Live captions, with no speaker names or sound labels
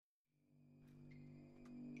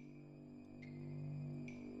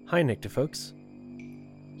Hi, Nicta folks.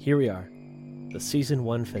 Here we are, the Season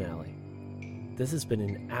 1 finale. This has been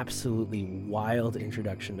an absolutely wild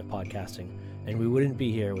introduction to podcasting, and we wouldn't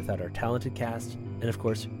be here without our talented cast and, of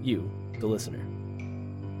course, you, the listener.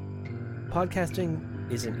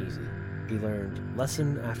 Podcasting isn't easy. We learned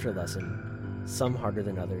lesson after lesson, some harder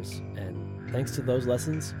than others, and thanks to those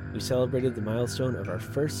lessons, we celebrated the milestone of our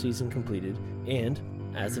first season completed and,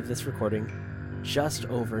 as of this recording, just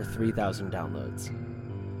over 3,000 downloads.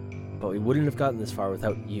 But we wouldn't have gotten this far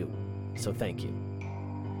without you, so thank you.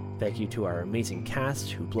 Thank you to our amazing cast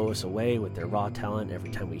who blow us away with their raw talent every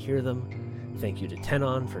time we hear them. Thank you to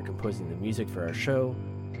Tenon for composing the music for our show.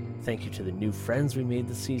 Thank you to the new friends we made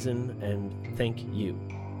this season, and thank you,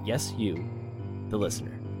 yes you, the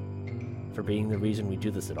listener, for being the reason we do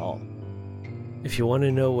this at all. If you want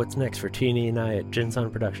to know what's next for Teenie and I at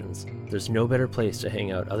Jinsan Productions, there's no better place to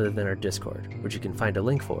hang out other than our Discord, which you can find a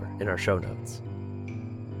link for in our show notes.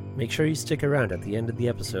 Make sure you stick around at the end of the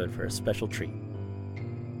episode for a special treat.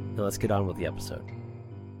 Now let's get on with the episode.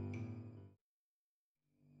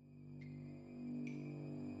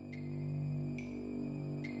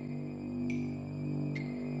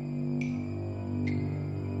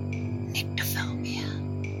 Nyctophobia.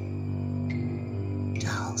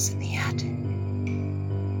 Dolls in the attic.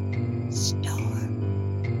 Storm.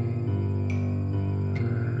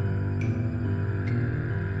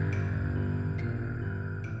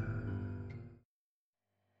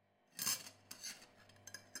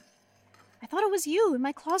 I thought it was you in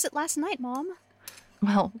my closet last night, Mom.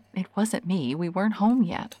 Well, it wasn't me. We weren't home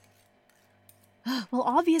yet. Well,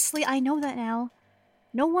 obviously I know that now.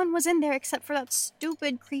 No one was in there except for that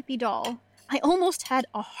stupid, creepy doll. I almost had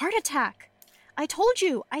a heart attack. I told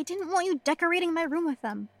you, I didn't want you decorating my room with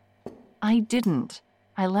them. I didn't.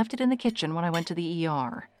 I left it in the kitchen when I went to the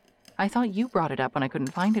ER. I thought you brought it up when I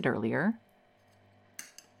couldn't find it earlier.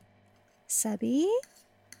 Sebi?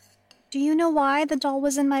 Do you know why the doll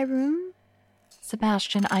was in my room?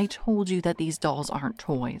 Sebastian, I told you that these dolls aren't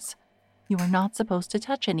toys. You are not supposed to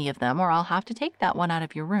touch any of them, or I'll have to take that one out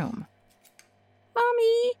of your room.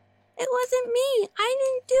 Mommy, it wasn't me. I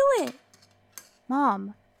didn't do it.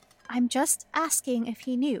 Mom, I'm just asking if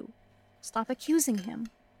he knew. Stop accusing him.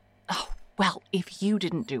 Oh, well, if you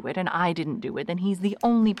didn't do it and I didn't do it, then he's the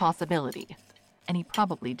only possibility. And he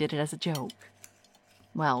probably did it as a joke.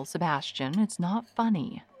 Well, Sebastian, it's not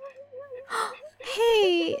funny.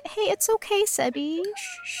 Hey, it's okay, Sebi.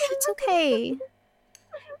 Shh, it's okay.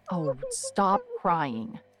 Oh, stop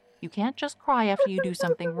crying. You can't just cry after you do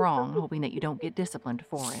something wrong, hoping that you don't get disciplined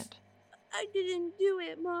for it. I didn't do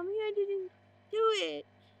it, Mommy. I didn't do it.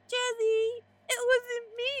 Jazzy, it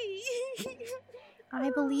wasn't me. I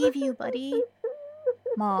believe you, buddy.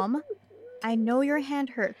 Mom, I know your hand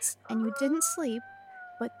hurts and you didn't sleep,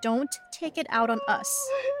 but don't take it out on us.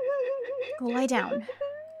 Go lie down.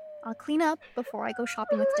 I'll clean up before I go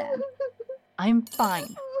shopping with Dad. I'm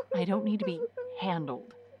fine. I don't need to be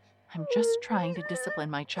handled. I'm just trying to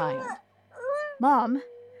discipline my child. Mom,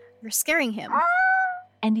 you're scaring him.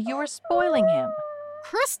 And you're spoiling him.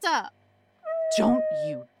 Krista! Don't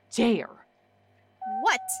you dare.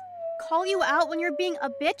 What? Call you out when you're being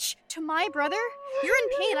a bitch to my brother? You're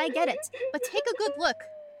in pain, I get it. But take a good look.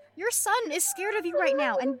 Your son is scared of you right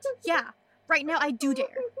now, and yeah, right now I do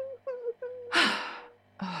dare.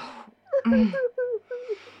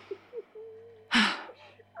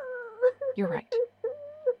 You're right.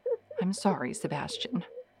 I'm sorry, Sebastian.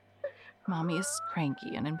 Mommy is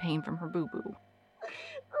cranky and in pain from her boo-boo.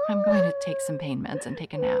 I'm going to take some pain meds and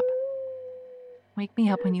take a nap. Wake me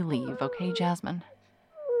up when you leave, okay, Jasmine?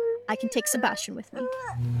 I can take Sebastian with me.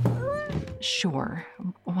 Sure.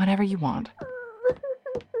 Whatever you want.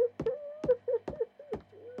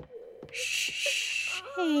 Shh.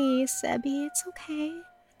 Hey, Sebi, it's okay.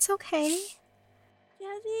 It's okay.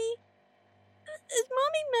 Jazzy, is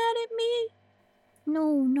Mommy mad at me?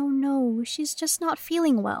 No. She's just not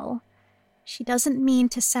feeling well. She doesn't mean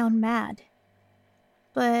to sound mad.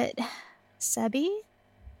 But, Sebi,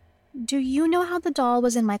 do you know how the doll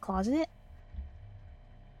was in my closet?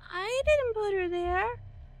 I didn't put her there.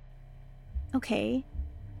 Okay.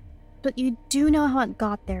 But you do know how it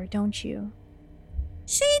got there, don't you?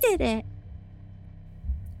 She did it.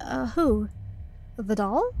 Who? The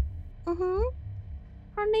doll? Mm-hmm.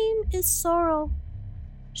 Her name is Sorrel.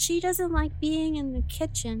 She doesn't like being in the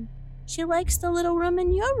kitchen. She likes the little room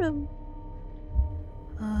in your room.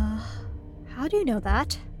 How do you know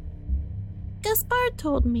that? Gaspard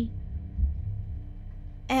told me.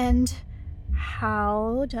 And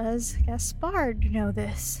how does Gaspard know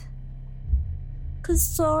this? 'Cause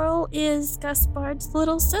Sorrel is Gaspard's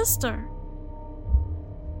little sister.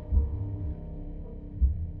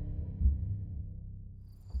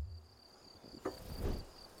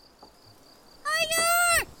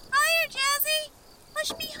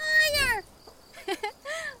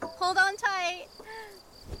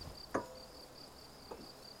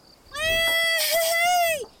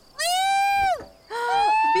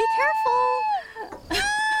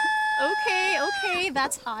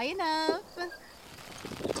 That's high enough.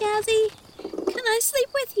 Jazzy, can I sleep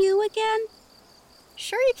with you again?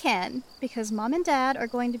 Sure you can, because Mom and Dad are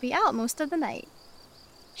going to be out most of the night.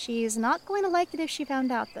 She's not going to like it if she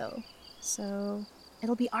found out, though. So,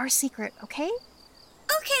 it'll be our secret, okay?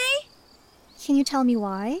 Okay. Can you tell me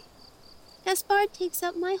why? Gaspard takes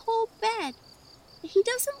up my whole bed. He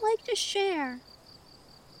doesn't like to share.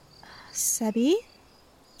 Sebi,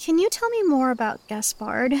 can you tell me more about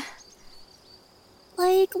Gaspard?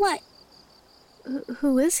 Like what?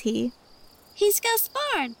 Who is he? He's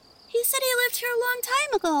Gaspard. He said he lived here a long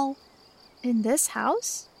time ago. In this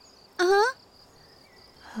house? Uh-huh.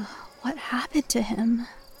 What happened to him?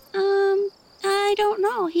 I don't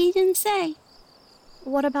know. He didn't say.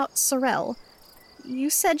 What about Sorel? You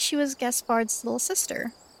said she was Gaspard's little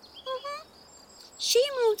sister. Mm-hmm. She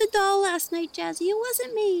moved a doll last night, Jazzy. It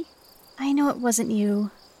wasn't me. I know it wasn't you.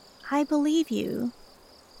 I believe you.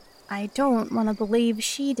 I don't want to believe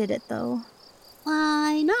she did it, though.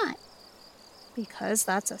 Why not? Because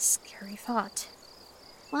that's a scary thought.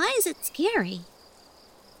 Why is it scary?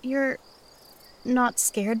 You're not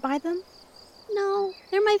scared by them? No,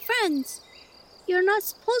 they're my friends. You're not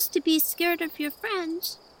supposed to be scared of your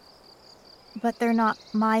friends. But they're not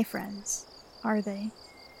my friends, are they?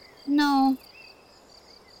 No.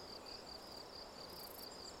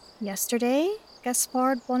 Yesterday,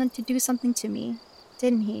 Gaspard wanted to do something to me,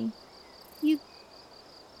 didn't he?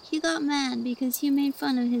 He got mad because you made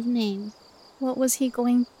fun of his name. What was he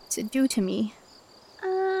going to do to me?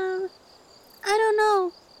 I don't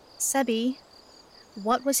know. Sebi,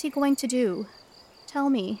 what was he going to do? Tell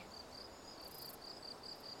me.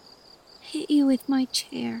 Hit you with my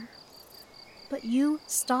chair. But you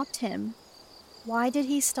stopped him. Why did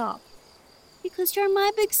he stop? Because you're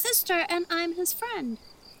my big sister and I'm his friend.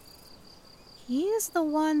 He is the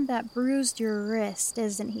one that bruised your wrist,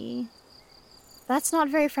 isn't he? That's not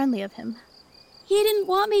very friendly of him. He didn't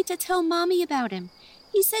want me to tell Mommy about him.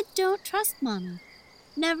 He said don't trust Mommy.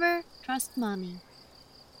 Never trust Mommy.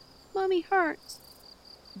 Mommy hurts.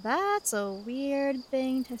 That's a weird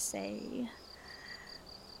thing to say.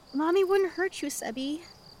 Mommy wouldn't hurt you, Sebi.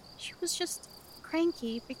 She was just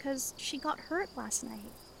cranky because she got hurt last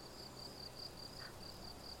night.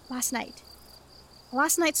 Last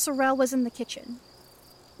night Sorel was in the kitchen.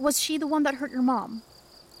 Was she the one that hurt your mom?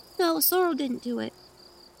 No, Sorrel didn't do it.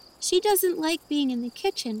 She doesn't like being in the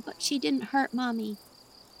kitchen, but she didn't hurt Mommy.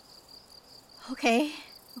 Okay.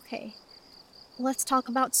 Let's talk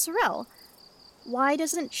about Sorel. Why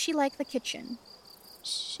doesn't she like the kitchen?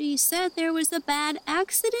 She said there was a bad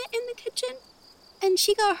accident in the kitchen, and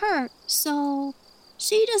she got hurt, so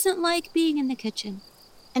she doesn't like being in the kitchen.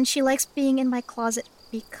 And she likes being in my closet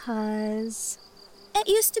because... It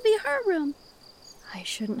used to be her room. I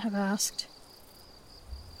shouldn't have asked.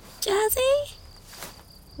 Jazzy?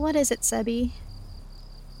 What is it, Sebi?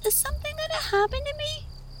 Is something gonna happen to me?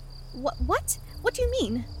 What? What do you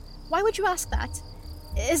mean? Why would you ask that?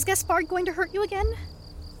 Is Gaspard going to hurt you again?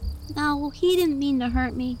 No, he didn't mean to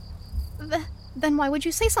hurt me. Then why would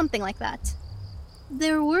you say something like that?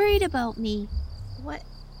 They're worried about me. What?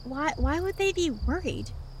 Why would they be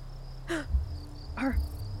worried? Are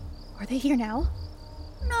they here now?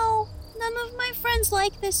 No, none of my friends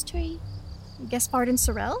like this tree. Gaspard and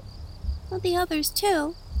Sorel? Well, the others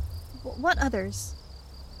too. What others?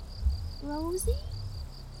 Rosie?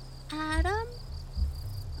 Adam?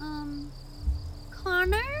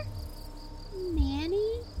 Connor?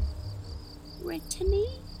 Manny?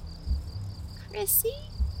 Brittany? Chrissy?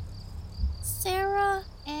 Sarah?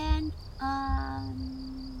 And,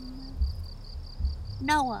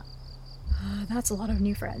 Noah. That's a lot of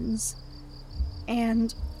new friends.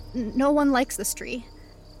 And no one likes this tree.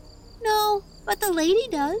 No, but the lady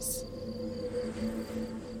does.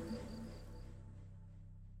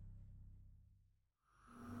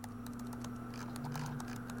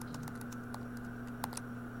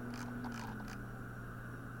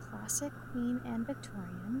 Classic Queen and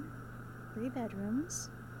Victorian. 3 bedrooms,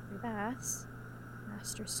 3 baths,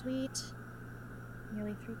 master suite,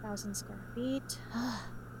 nearly 3,000 square feet.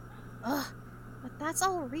 Ugh, but that's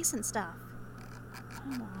all recent stuff.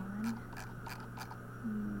 Come on.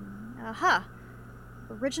 Aha!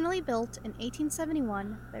 Originally built in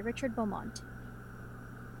 1871 by Richard Beaumont.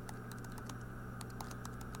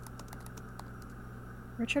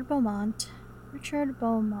 Richard Beaumont.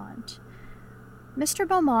 Mr.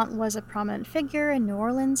 Beaumont was a prominent figure in New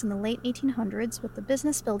Orleans in the late 1800s with the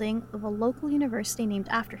business building of a local university named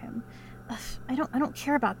after him. I don't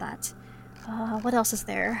care about that. What else is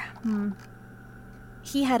there?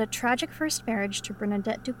 He had a tragic first marriage to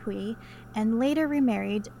Bernadette Dupuy and later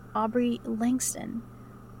remarried Aubrey Langston.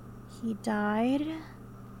 He died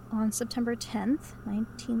on September 10th,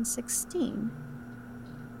 1916.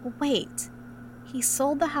 Wait, he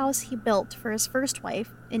sold the house he built for his first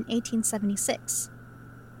wife in 1876.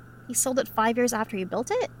 He sold it 5 years after he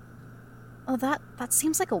built it? Oh, that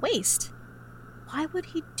seems like a waste. Why would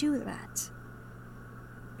he do that?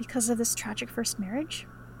 Because of this tragic first marriage?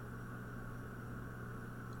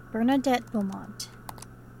 Bernadette Beaumont.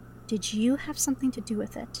 Did you have something to do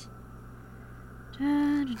with it?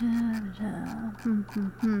 Born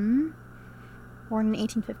in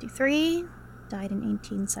 1853, died in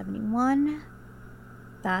 1871.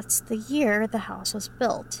 That's the year the house was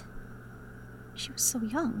built. She was so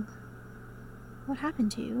young. What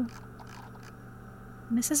happened to you?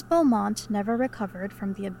 Mrs. Beaumont never recovered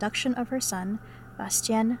from the abduction of her son,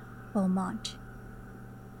 Bastien Beaumont.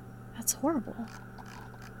 That's horrible.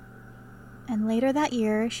 And later that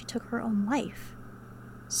year, she took her own life.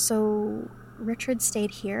 So Richard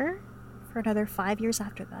stayed here for another 5 years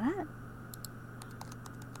after that?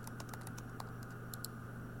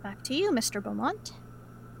 Back to you, Mr. Beaumont.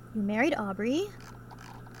 You married Aubrey.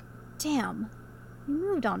 Damn, you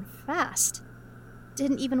moved on fast.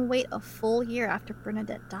 Didn't even wait a full year after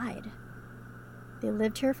Bernadette died. They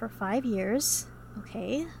lived here for 5 years.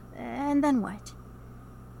 Okay, and then what?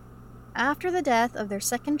 After the death of their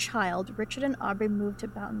second child, Richard and Aubrey moved to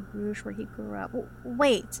Baton Rouge where he grew up.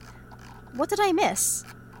 Wait, what did I miss?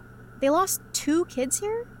 They lost 2 kids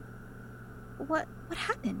here? What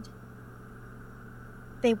happened?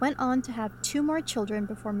 They went on to have 2 more children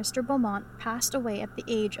before Mr. Beaumont passed away at the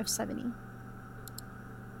age of 70.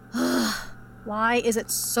 Why is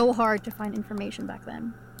it so hard to find information back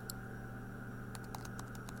then?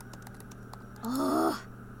 Oh,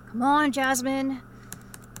 come on, Jasmine.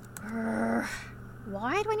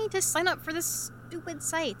 Why do I need to sign up for this stupid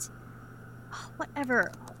site? Oh,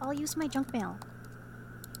 whatever, I'll use my junk mail.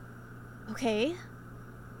 Okay.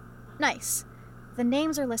 Nice. The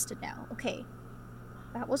names are listed now. Okay.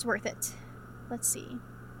 That was worth it. Let's see.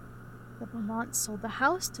 The Beaumonts sold the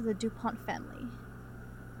house to the DuPont family.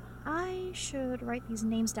 I should write these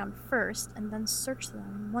names down first and then search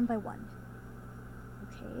them one by one.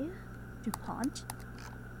 Okay, DuPont.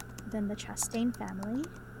 Then the Chastain family.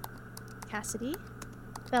 Cassidy.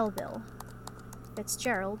 Belleville.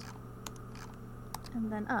 Fitzgerald.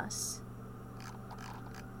 And then us.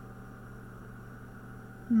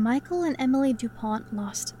 Michael and Emily DuPont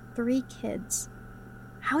lost 3 kids.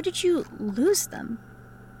 How did you lose them?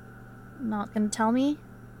 Not gonna tell me?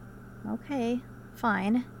 Okay,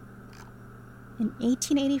 fine. In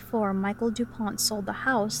 1884, Michael DuPont sold the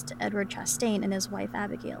house to Edward Chastain and his wife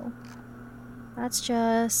Abigail. That's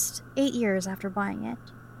just 8 years after buying it.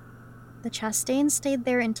 The Chastains stayed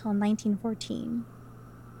there until 1914.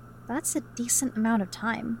 That's a decent amount of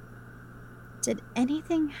time. Did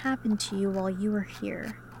anything happen to you while you were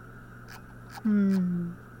here?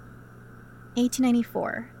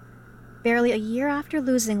 1894. Barely a year after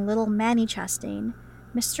losing little Manny Chastain,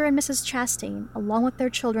 Mr. and Mrs. Chastain, along with their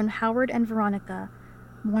children Howard and Veronica,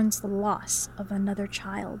 mourns the loss of another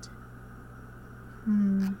child.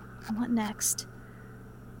 What next?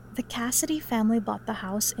 The Cassidy family bought the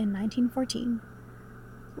house in 1914.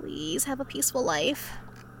 Please have a peaceful life.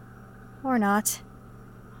 Or not.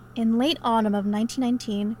 In late autumn of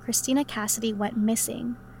 1919, Christina Cassidy went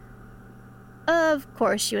missing. Of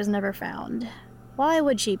course, she was never found. Why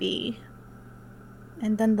would she be?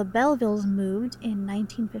 And then the Bellevilles moved in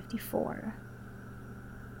 1954.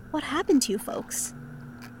 What happened to you folks?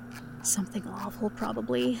 Something awful,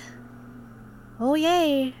 probably. Oh,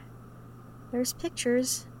 yay. There's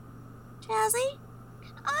pictures. Jazzy,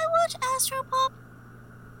 can I watch Astropop?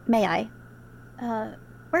 May I?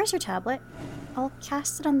 Where's your tablet? I'll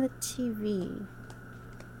cast it on the TV.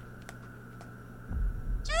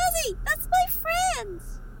 Jazzy, that's my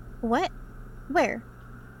friends! What? Where?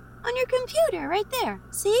 On your computer, right there.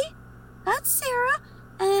 See? That's Sarah,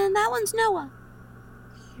 and that one's Noah.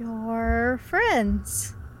 Your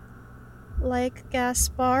friends. Like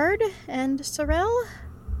Gaspard and Sorrel?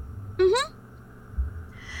 Mm-hmm.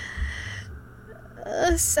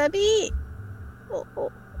 Sebi?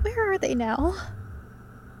 Where are they now?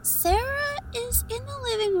 Sarah is in the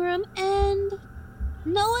living room, and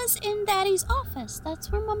Noah's in Daddy's office.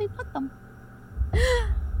 That's where Mommy put them.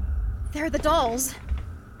 They're the dolls.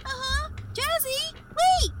 Uh-huh. Jazzy,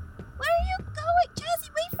 wait! Where are you going? Jazzy,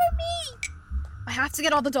 wait for me! I have to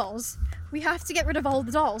get all the dolls. We have to get rid of all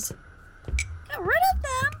the dolls. Get rid of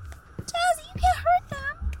them? Jazzy, you can't hurt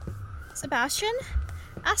them. Sebastian,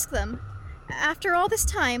 ask them. After all this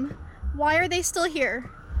time, why are they still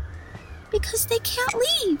here? Because they can't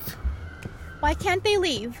leave. Why can't they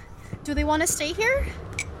leave? Do they want to stay here?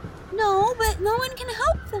 No, but no one can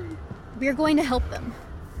help them. We're going to help them.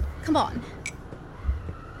 Come on.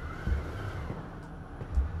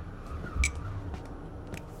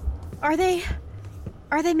 Are they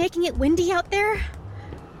making it windy out there?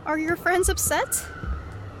 Are your friends upset?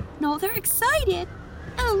 No, they're excited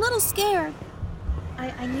and a little scared.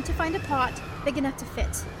 I need to find a pot big enough to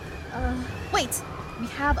fit. Wait. We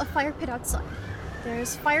have a fire pit outside.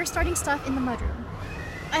 There's fire-starting stuff in the mudroom.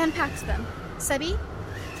 I unpacked them. Sebi,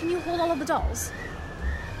 can you hold all of the dolls?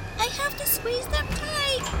 I have to squeeze them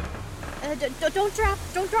tight.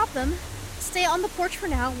 Don't drop them. Stay on the porch for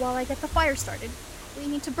now while I get the fire started. We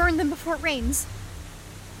need to burn them before it rains.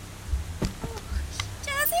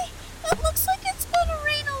 Jazzy, it looks like it's gonna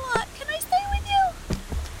rain a lot. Can I stay with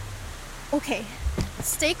you? Okay.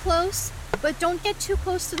 Stay close, but don't get too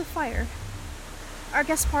close to the fire. Are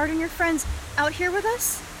Gaspard and your friends out here with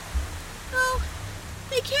us? No,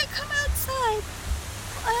 they can't come outside.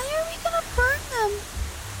 Why are we gonna burn them?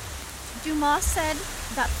 Dumas said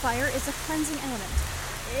that fire is a cleansing element.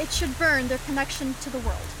 It should burn their connection to the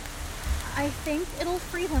world. I think it'll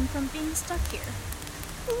free them from being stuck here.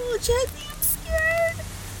 Oh, Jazzy, I'm scared.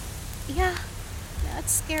 Yeah,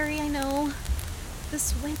 it's scary, I know.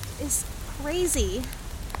 This wind is crazy.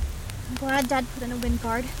 I'm glad Dad put in a wind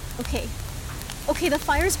guard. Okay, the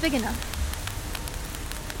fire's big enough.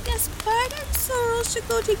 Gaspard and Sorrel should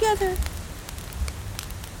go together.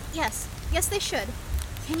 Yes, they should.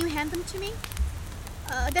 Can you hand them to me?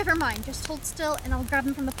 Never mind, just hold still and I'll grab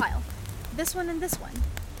them from the pile. This one and this one.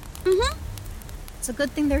 Mm-hmm. It's a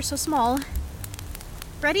good thing they're so small.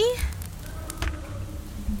 Ready?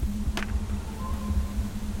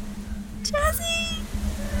 Jazzy!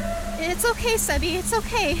 It's okay, Sebi, it's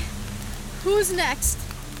okay. Who's next?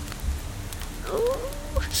 Oh,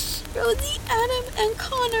 Rosie, Adam, and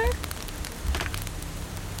Connor.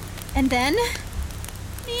 And then?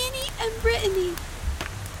 Manny and Brittany.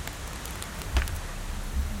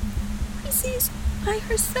 Chrissy's by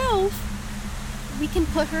herself. We can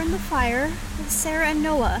put her in the fire with Sarah and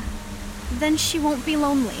Noah. Then she won't be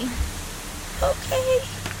lonely. Okay.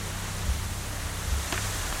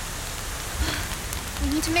 We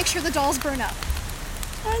need to make sure the dolls burn up.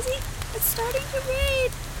 Jazzy, it's starting to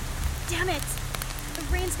rain. Damn it! The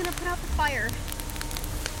rain's gonna put out the fire.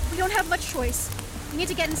 We don't have much choice. We need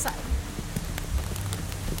to get inside.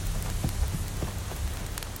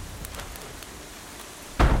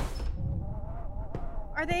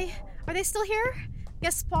 Are they still here?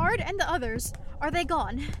 Gaspard and the others. Are they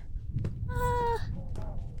gone?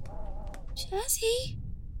 Jazzy,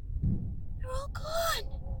 they're all gone.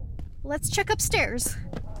 Let's check upstairs.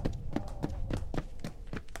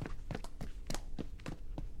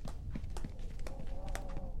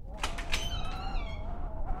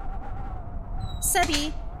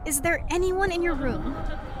 Sebi, is there anyone in your room?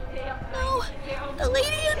 No, the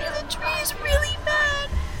lady under the tree is really bad.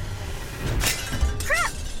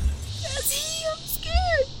 Crap! Jazzy, I'm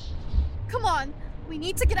scared. Come on, we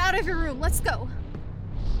need to get out of your room. Let's go.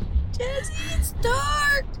 Jazzy, it's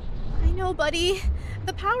dark. I know, buddy.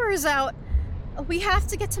 The power is out. We have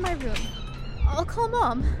to get to my room. I'll call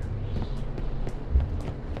Mom.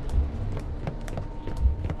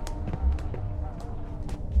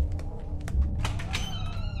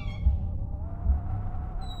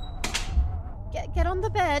 Get on the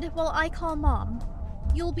bed while I call Mom.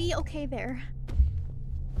 You'll be okay there.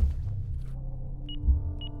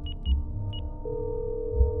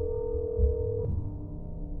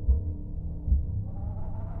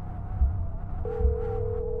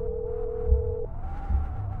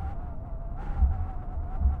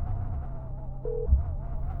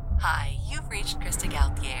 Hi, you've reached Krista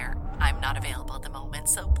Gauthier. I'm not available at the moment,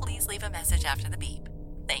 so please leave a message after the beep.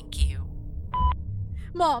 Thank you.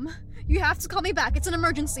 Mom, you have to call me back. It's an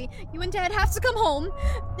emergency. You and Dad have to come home.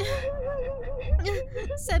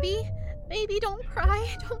 Sebi, baby, don't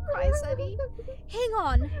cry. Don't cry, Sebi. Hang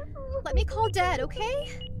on. Let me call Dad, okay?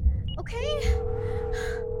 Okay?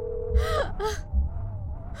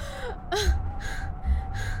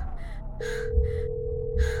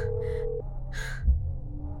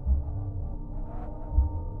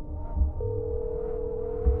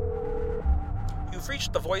 You've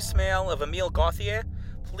reached the voicemail of Emile Gauthier.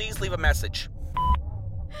 Please leave a message.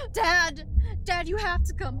 Dad! Dad, you have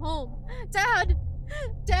to come home. Dad!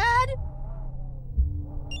 Dad!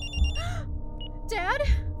 Dad?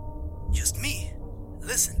 Just me.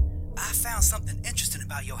 Listen, I found something interesting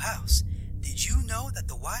about your house. Did you know that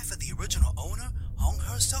the wife of the original owner hung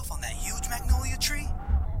herself on that huge magnolia tree?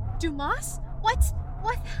 Dumas? What?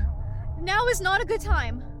 What? Now is not a good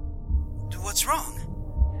time. What's wrong?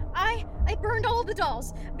 I burned all of the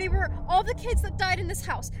dolls. They were all the kids that died in this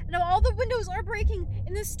house. Now all the windows are breaking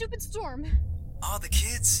in this stupid storm. All the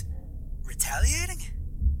kids retaliating?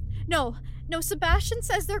 No, Sebastian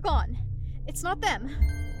says they're gone. It's not them.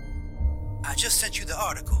 I just sent you the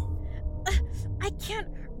article. I can't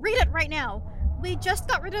read it right now. We just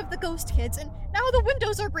got rid of the ghost kids, and now the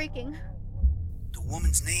windows are breaking. The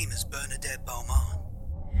woman's name is Bernadette Beaumont.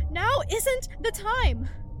 Now isn't the time.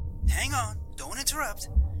 Hang on, don't interrupt.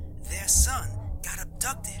 Their son got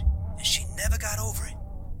abducted, and she never got over it.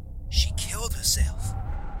 She killed herself.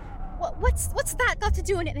 What's that got to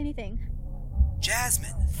do with anything?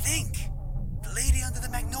 Jasmine, think. The lady under the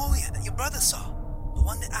magnolia that your brother saw. The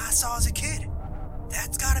one that I saw as a kid.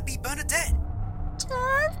 That's gotta be Bernadette.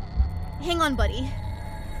 Dad? Hang on, buddy.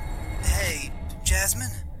 Hey,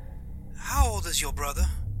 Jasmine. How old is your brother?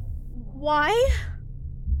 Why?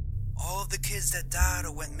 All of the kids that died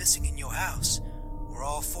or went missing in your house were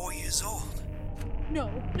all 4 years old. No.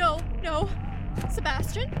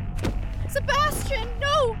 Sebastian,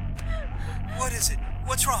 no! What is it?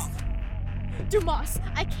 What's wrong? Dumas,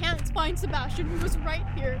 I can't find Sebastian. He was right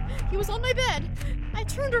here. He was on my bed. I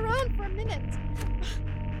turned around for a minute.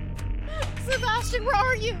 Sebastian, where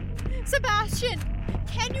are you? Sebastian,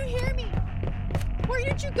 can you hear me? Where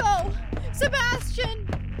did you go? Sebastian!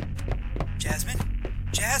 Jasmine,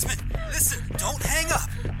 listen, don't hang up.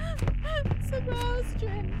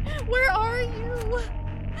 Sebastian, where are you?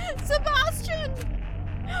 Sebastian!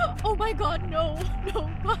 Oh my God, no,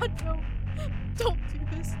 God, no. Don't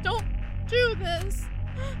do this.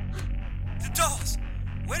 The dolls!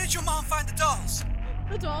 Where did your mom find the dolls?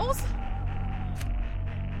 The dolls?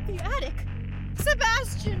 The attic.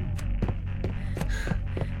 Sebastian!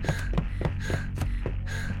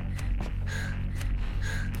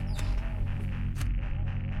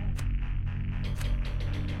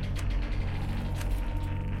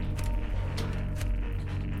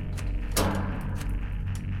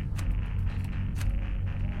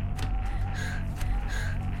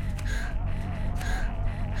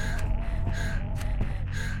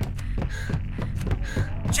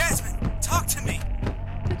 Jasmine, talk to me!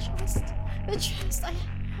 The chest, I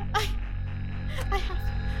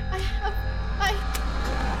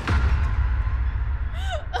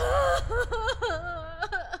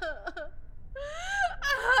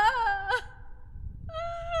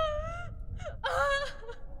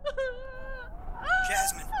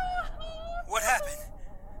Jasmine, what happened?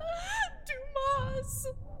 Dumas!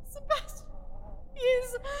 Sebastian,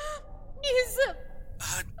 he's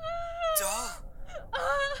A doll?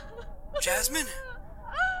 Jasmine?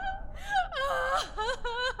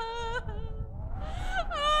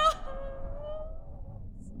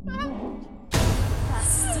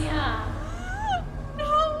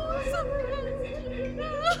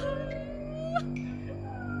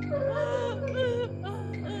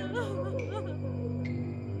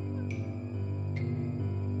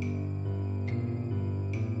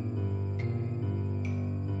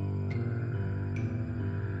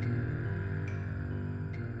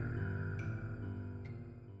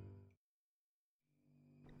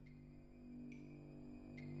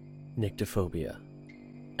 Nyctophobia,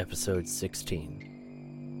 Episode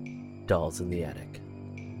 16, Dolls in the Attic,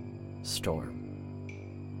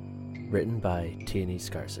 Storm. Written by Tierney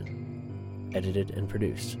Scarson. Edited and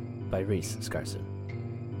produced by Reese Scarson.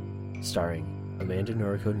 Starring Amanda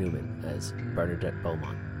Noriko Newman as Bernadette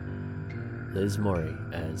Beaumont, Liz Maury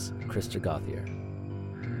as Krista Gauthier,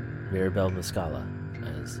 Mirabelle Muscala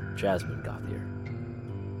as Jasmine Gauthier,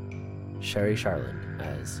 Sherry Charland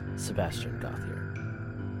as Sebastian Gauthier,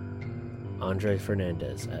 Andre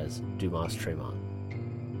Fernandez as Dumas Tremont,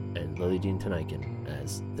 and Lily Dean Tanaikin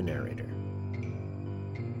as the narrator.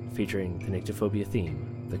 Featuring the Nyctophobia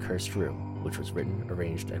theme, The Cursed Room, which was written,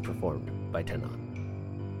 arranged, and performed by Tenon.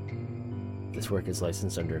 This work is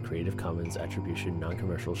licensed under a Creative Commons Attribution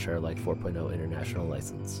Non-Commercial Share-alike 4.0 International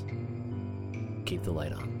License. Keep the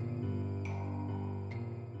light on.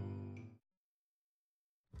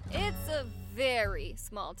 It's a very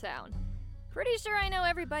small town. Pretty sure I know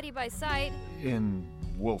everybody by sight. In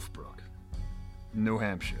Wolfbrook, New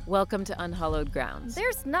Hampshire. Welcome to Unhallowed Grounds.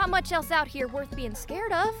 There's not much else out here worth being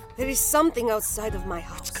scared of. There is something outside of my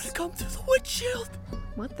house. It's gonna come through the windshield.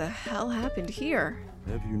 What the hell happened here?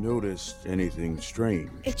 Have you noticed anything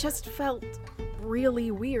strange? It just felt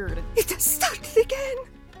really weird. It has started again.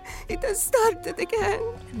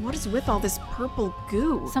 And what is with all this purple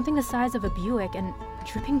goo? Something the size of a Buick and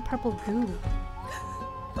dripping purple goo.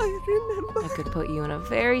 I remember. I could put you in a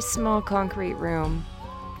very small concrete room,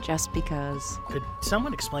 just because. Could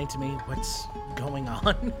someone explain to me what's going on?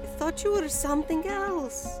 I thought you were something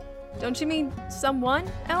else. Don't you mean someone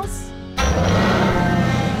else?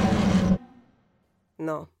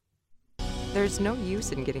 No. There's no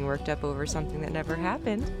use in getting worked up over something that never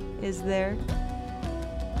happened, is there?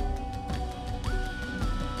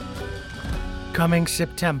 Coming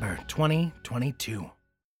September 2022.